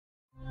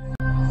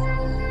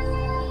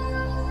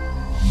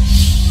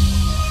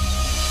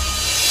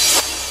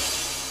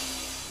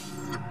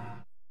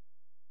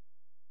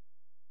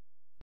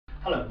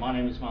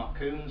Smart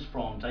Coons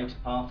from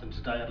DataPath, and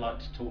today I'd like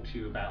to talk to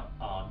you about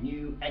our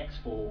new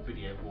X4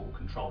 video wall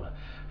controller.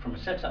 From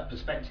a setup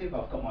perspective,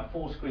 I've got my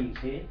 4 screens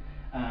here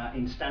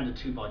in standard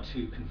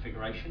 2x2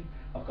 configuration.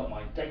 I've got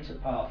my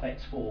DataPath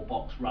X4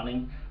 box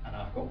running, and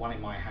I've got one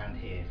in my hand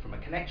here. From a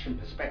connection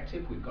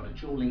perspective, we've got a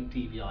dual link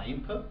DVI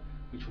input,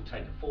 which will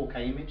take a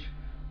 4K image,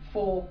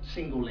 4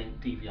 single link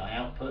DVI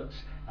outputs,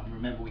 and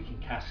remember we can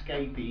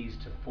cascade these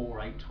to 4,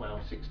 8,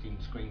 12, 16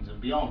 screens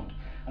and beyond.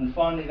 And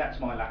finally, that's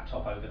my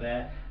laptop over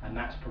there, and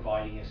that's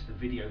providing us the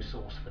video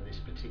source for this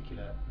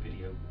particular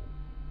video wall.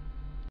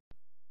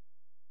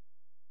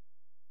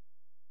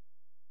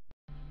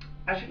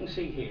 As you can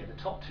see here,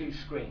 the top 2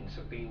 screens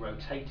have been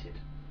rotated.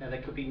 Now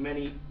there could be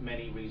many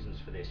reasons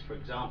for this. For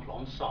example,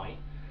 on site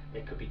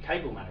there could be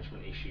cable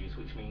management issues,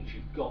 which means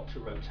you've got to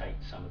rotate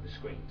some of the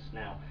screens.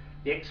 Now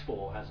the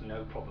X4 has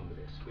no problem with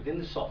this. Within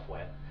the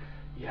software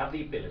you have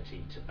the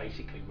ability to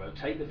basically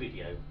rotate the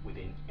video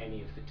within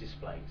any of the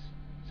displays.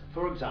 So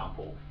for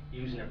example,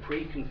 using a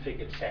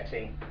pre-configured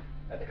setting,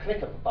 at the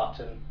click of a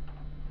button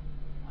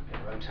I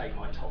can rotate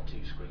my top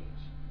 2 screens.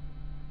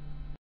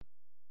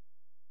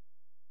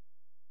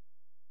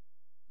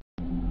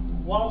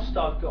 Whilst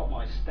I've got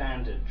my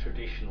standard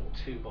traditional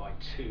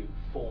 2x2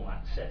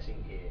 format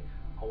setting here,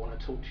 I want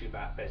to talk to you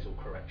about bezel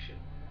correction.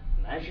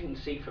 And as you can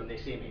see from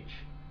this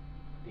image,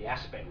 the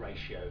aspect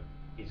ratio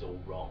is all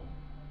wrong.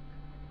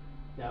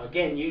 Now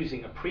again,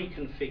 using a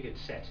pre-configured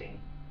setting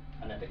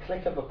and at the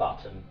click of a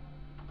button,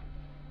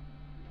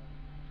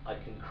 I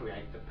can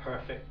create the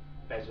perfect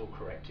bezel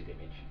corrected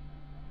image.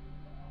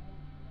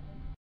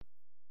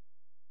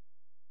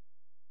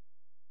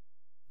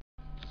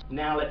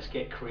 Now let's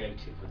get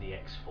creative with the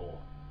X4.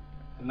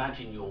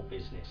 Imagine your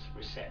business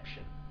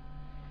reception.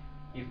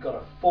 You've got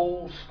a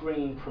full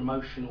screen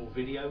promotional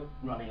video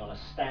running on a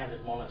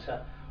standard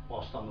monitor,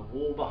 whilst on the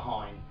wall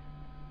behind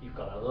you've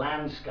got a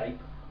landscape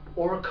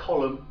or a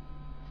column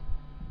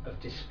of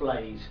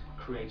displays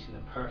creating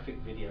the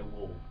perfect video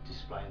wall,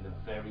 displaying the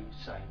very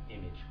same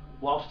image,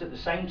 whilst at the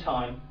same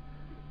time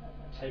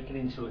taking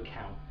into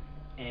account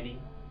any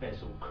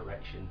bezel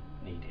correction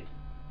needed,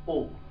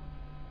 all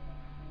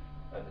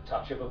at the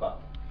touch of a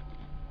button.